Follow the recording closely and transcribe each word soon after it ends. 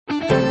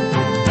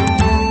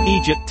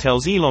Egypt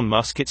tells Elon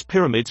Musk its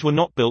pyramids were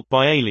not built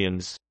by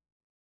aliens.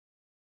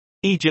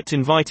 Egypt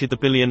invited the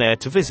billionaire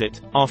to visit,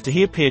 after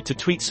he appeared to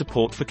tweet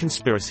support for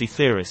conspiracy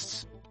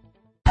theorists.